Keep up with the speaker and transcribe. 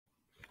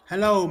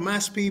Hello,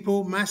 maths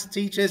people, maths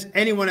teachers,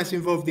 anyone that's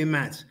involved in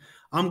maths.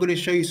 I'm going to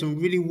show you some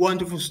really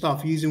wonderful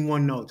stuff using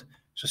OneNote.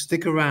 So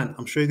stick around.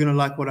 I'm sure you're going to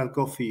like what I've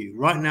got for you.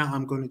 Right now,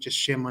 I'm going to just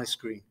share my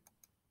screen.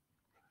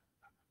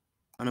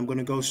 And I'm going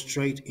to go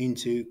straight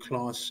into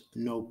class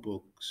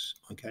notebooks.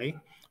 Okay.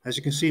 As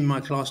you can see in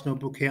my class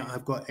notebook here,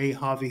 I've got A.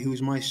 Harvey,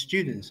 who's my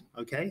student.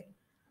 Okay.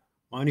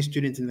 My only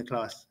student in the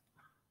class.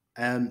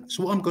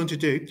 So what I'm going to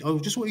do, I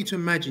just want you to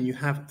imagine you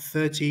have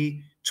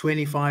 30,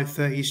 25,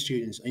 30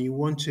 students and you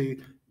want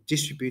to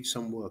distribute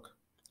some work.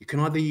 You can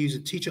either use a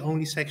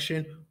teacher-only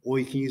section or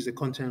you can use the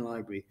content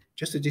library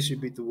just to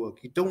distribute the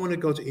work. You don't want to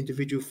go to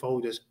individual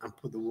folders and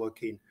put the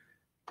work in.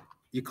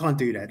 You can't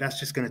do that. That's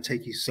just going to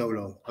take you so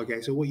long. Okay,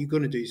 so what you're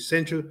going to do is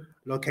central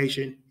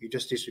location, you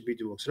just distribute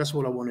the work. So that's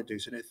what I want to do.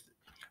 So the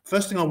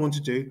first thing I want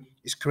to do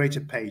is create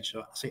a page.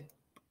 So I say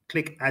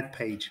click add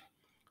page.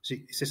 So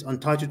it says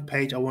untitled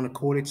page. I want to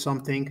call it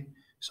something.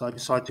 So I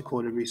decide to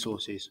call it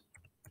resources.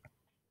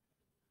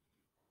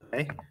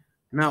 Okay.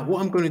 Now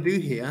what I'm going to do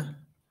here,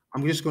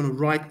 I'm just going to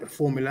write a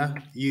formula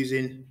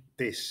using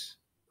this.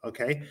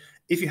 Okay.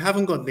 If you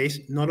haven't got this,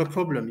 not a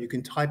problem. You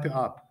can type it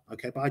up.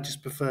 Okay. But I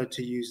just prefer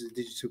to use the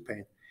digital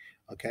pen.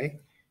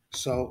 Okay.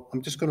 So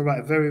I'm just going to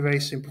write a very,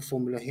 very simple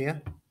formula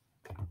here.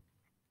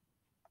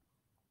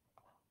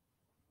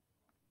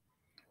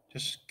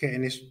 Just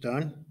getting this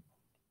done.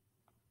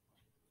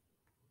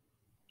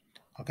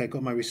 Okay,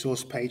 got my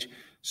resource page.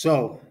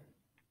 So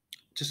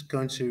just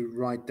going to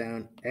write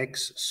down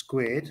x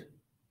squared.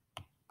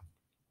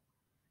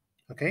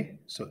 Okay,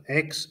 so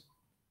x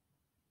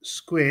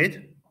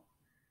squared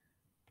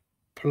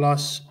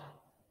plus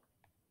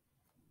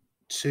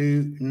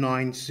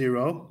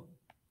 290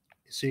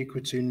 is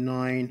equal to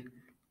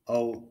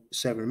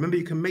 907. Remember,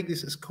 you can make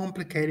this as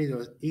complicated or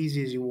as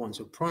easy as you want.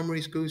 So primary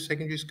school,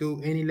 secondary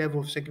school, any level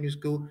of secondary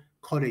school,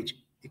 college,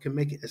 you can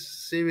make it as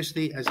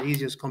seriously as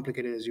easy as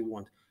complicated as you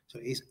want. So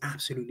it's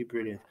absolutely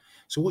brilliant.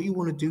 So what you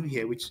want to do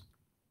here, which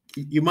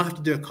you might have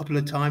to do a couple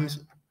of times,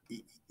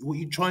 what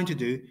you're trying to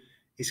do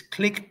is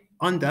click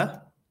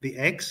under the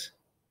X,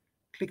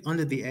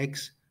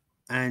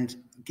 and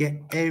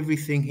get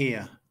everything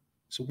here.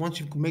 So once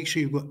you make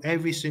sure you've got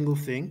every single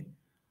thing,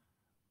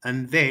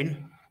 and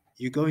then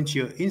you go into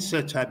your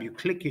insert tab, you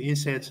click your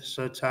insert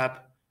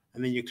tab,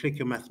 and then you click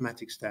your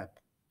mathematics tab.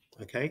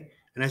 Okay,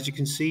 and as you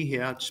can see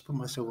here, I'll just put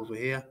myself over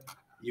here.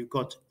 You've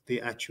got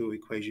the actual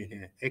equation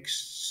here: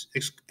 x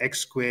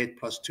squared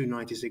plus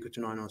 290 is equal to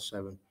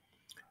 907.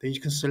 Then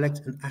you can select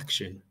an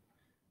action.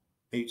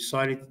 And you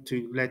decided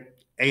to let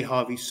A.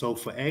 Harvey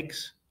solve for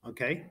x.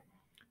 Okay.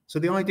 So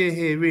the idea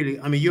here, really,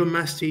 I mean, you're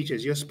maths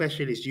teachers, you're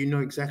specialists, you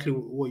know exactly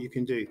what you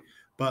can do.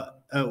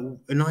 But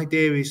an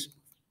idea is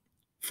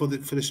for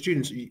the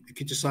students, you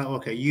could decide,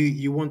 okay,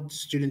 you want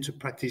student to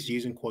practice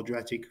using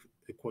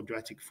the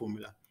quadratic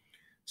formula.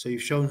 So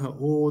you've shown her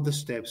all the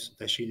steps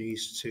that she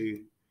needs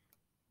to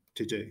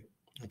do.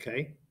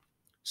 Okay.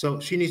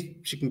 So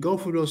she can go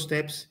through those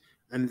steps,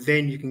 and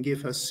then you can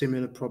give her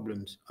similar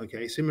problems.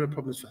 Okay, similar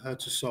problems for her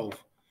to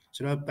solve.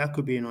 So that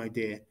could be an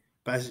idea.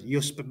 But as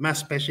you're math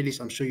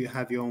specialist, I'm sure you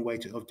have your own way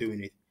of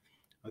doing it.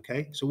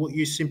 Okay, so what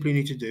you simply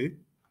need to do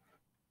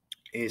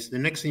is the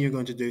next thing you're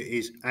going to do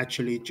is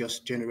actually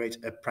just generate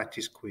a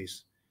practice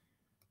quiz.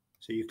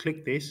 So you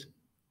click this,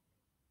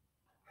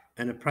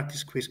 and a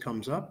practice quiz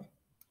comes up.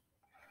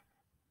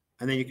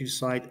 And then you can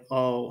decide,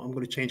 oh, I'm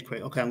going to change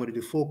question. Okay, I'm going to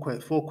do four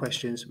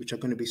questions, which are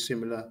going to be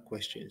similar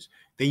questions.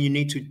 Then you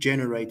need to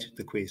generate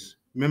the quiz.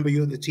 Remember,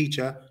 you're the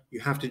teacher. You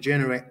have to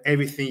generate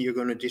everything you're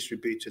going to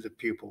distribute to the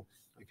pupil.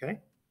 Okay.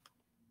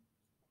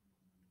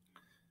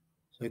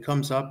 So it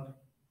comes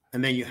up,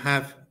 and then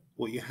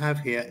what you have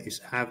here is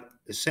have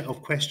a set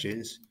of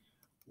questions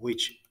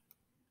which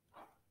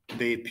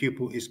the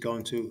pupil is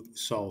going to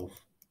solve.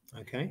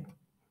 Okay.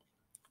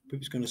 The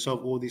pupil is going to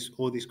solve all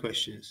these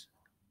questions.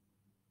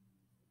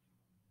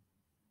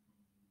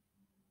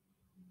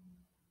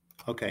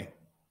 Okay,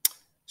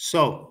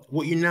 so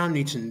what you now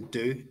need to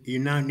do, you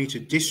now need to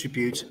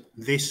distribute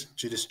this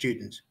to the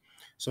students.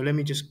 So let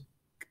me just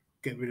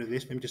get rid of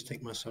this. Let me just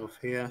take myself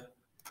here,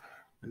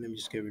 and let me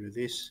just get rid of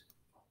this.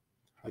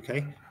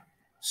 Okay,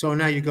 so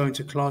now you go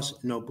into class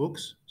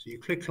notebooks. So you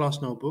click class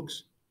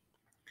notebooks,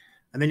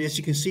 and then as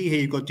you can see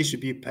here, you've got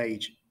distribute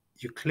page.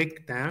 You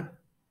click down.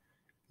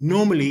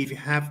 Normally, if you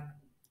have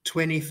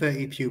 20,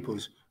 30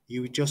 pupils,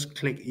 you would just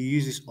click, you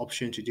use this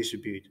option to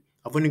distribute.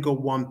 I've only got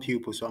one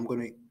pupil, so I'm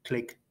going to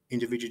click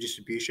individual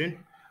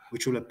distribution,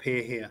 which will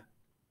appear here.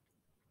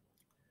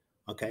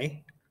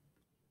 Okay.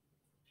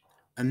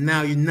 And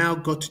now you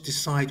got to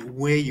decide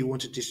where you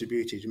want to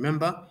distribute it.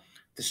 Remember,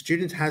 the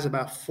student has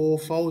about 4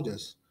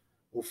 folders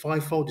or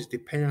 5 folders,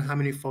 depending on how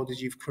many folders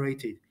you've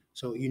created.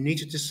 So you need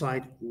to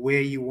decide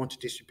where you want to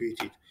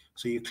distribute it.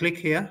 So you click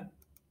here,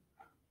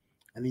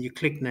 and then you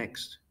click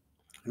next.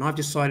 And I've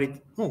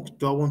decided, oh,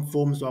 do I want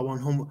forms? Do I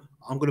want homework?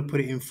 I'm going to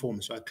put it in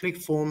forms. So I click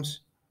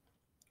forms,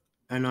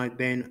 and I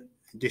then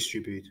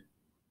distribute.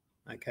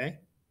 Okay.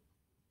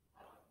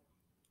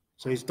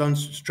 So it's done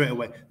straight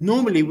away.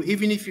 Normally,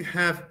 even if you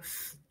have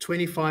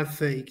 25,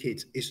 30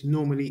 kids, it's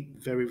normally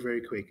very,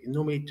 very quick. It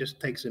normally just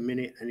takes a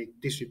minute and it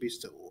distributes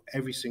to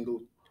every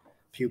single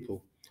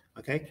pupil.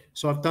 Okay,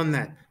 so I've done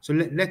that. So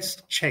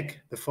let's check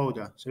the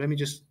folder. So let me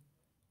just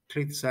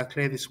clear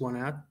this one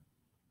out.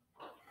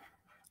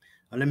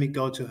 And let me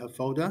go to her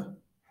folder.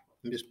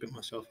 Let me just put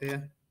myself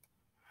here.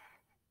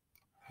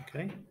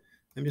 Okay,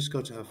 let me just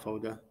go to her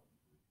folder.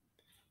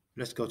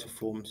 Let's go to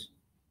forms.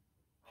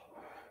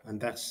 And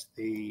that's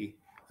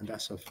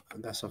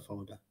our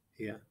folder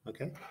here.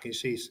 Okay, you can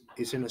see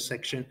it's in a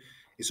section.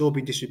 It's all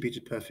been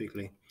distributed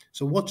perfectly.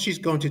 So what she's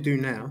going to do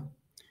now,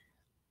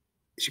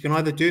 she can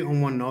either do it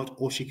on OneNote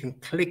or she can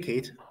click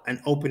it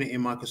and open it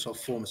in Microsoft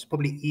Forms. It's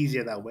probably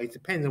easier that way. It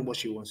depends on what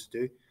she wants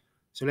to do.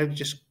 So let me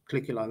just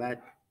click it like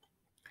that.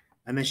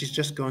 And then she's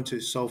just going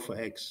to solve for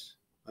X.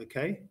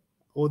 Okay,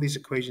 all these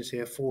equations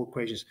here, 4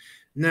 equations.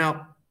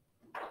 Now,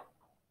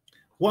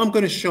 what I'm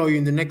going to show you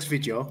in the next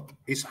video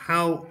is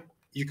how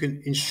you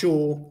can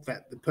ensure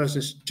that the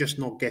person's just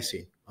not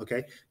guessing,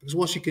 okay? Because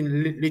what you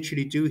can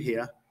literally do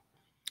here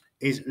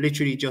is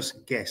literally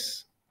just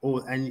guess,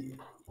 and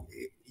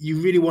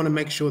you really want to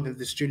make sure that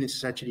the student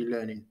is actually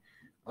learning.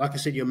 Like I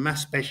said, you're a math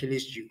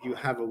specialist, you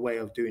have a way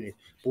of doing it.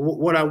 But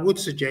what I would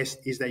suggest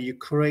is that you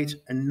create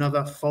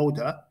another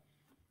folder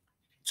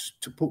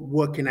to put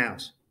working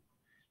out.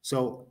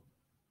 So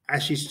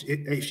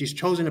if she's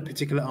chosen a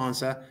particular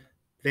answer,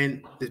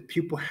 then the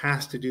pupil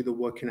has to do the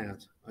working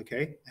out,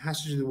 okay? It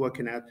has to do the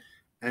working out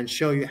and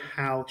show you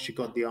how she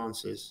got the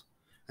answers.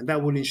 And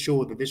that will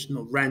ensure that this is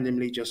not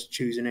randomly just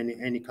choosing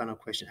any kind of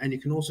question. And you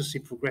can also see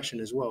progression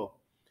as well,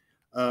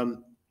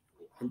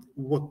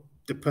 what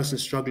the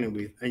person's struggling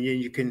with. And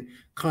you can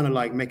kind of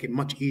like make it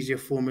much easier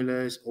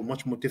formulas or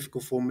much more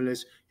difficult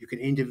formulas. You can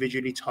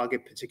individually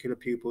target particular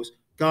pupils.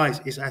 Guys,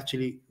 it's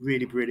actually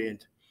really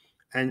brilliant.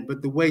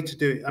 But the way to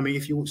do it, I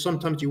mean,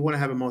 sometimes you want to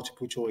have a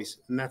multiple choice,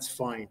 and that's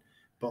fine.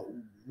 But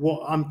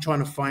what I'm trying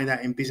to find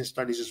out in business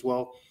studies as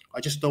well, I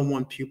just don't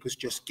want pupils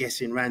just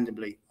guessing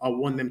randomly. I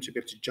want them to be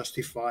able to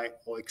justify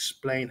or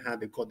explain how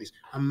they've got this.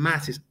 And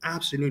math is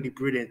absolutely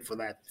brilliant for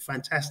that.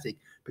 Fantastic,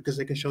 because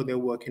they can show they're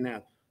working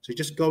out. So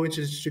just go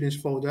into the students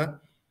folder.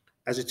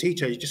 As a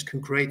teacher, you just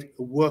can create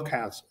a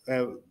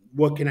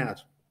working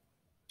out,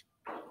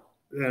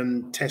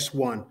 test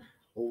 1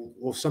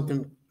 or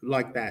something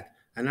like that.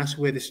 And that's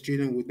where the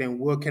student would then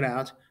work it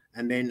out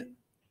and then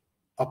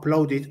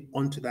upload it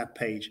onto that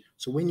page.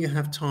 So when you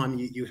have time,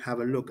 you have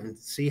a look and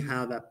see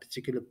how that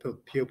particular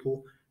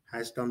pupil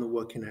has done the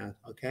working out,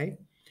 okay?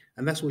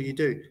 And that's what you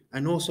do.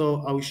 And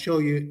also, I will show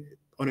you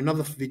on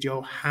another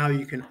video how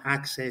you can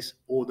access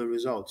all the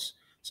results.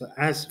 So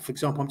for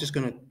example, I'm just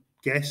going to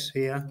guess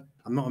here.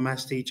 I'm not a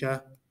maths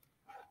teacher.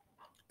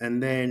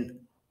 And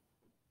then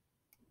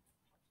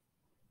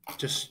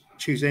just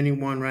choose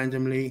anyone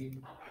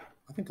randomly.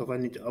 I think I've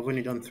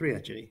only done 3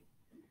 actually.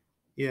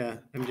 Yeah,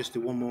 let me just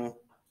do one more.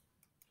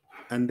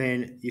 And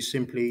then you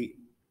simply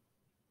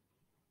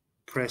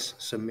press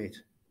submit.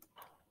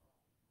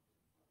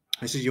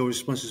 This is your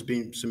response has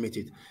been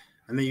submitted.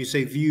 And then you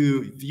say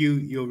view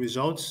your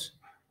results.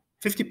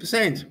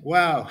 50%.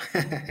 Wow.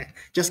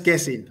 Just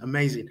guessing.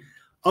 Amazing.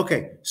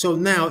 Okay, so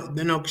now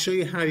then I'll show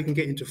you how you can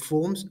get into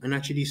forms and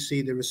actually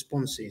see the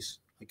responses.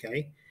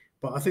 Okay.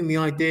 But I think the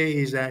idea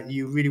is that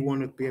you really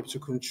want to be able to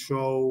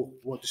control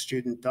what the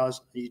student does.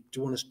 You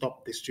do want to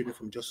stop the student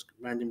from just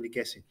randomly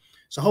guessing.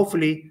 So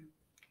hopefully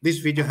this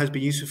video has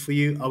been useful for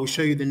you. I will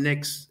show you the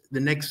next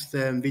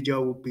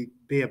video will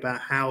be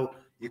about how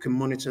you can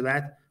monitor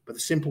that. But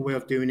the simple way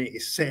of doing it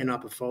is setting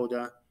up a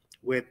folder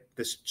where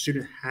the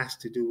student has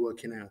to do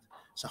working out.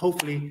 So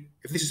hopefully,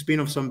 if this has been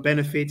of some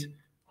benefit,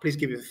 please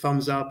give it a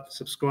thumbs up,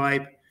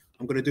 subscribe.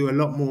 I'm going to do a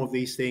lot more of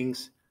these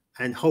things.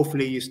 And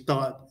hopefully you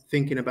start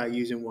thinking about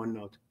using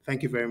OneNote.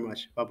 Thank you very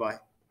much.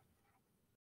 Bye-bye.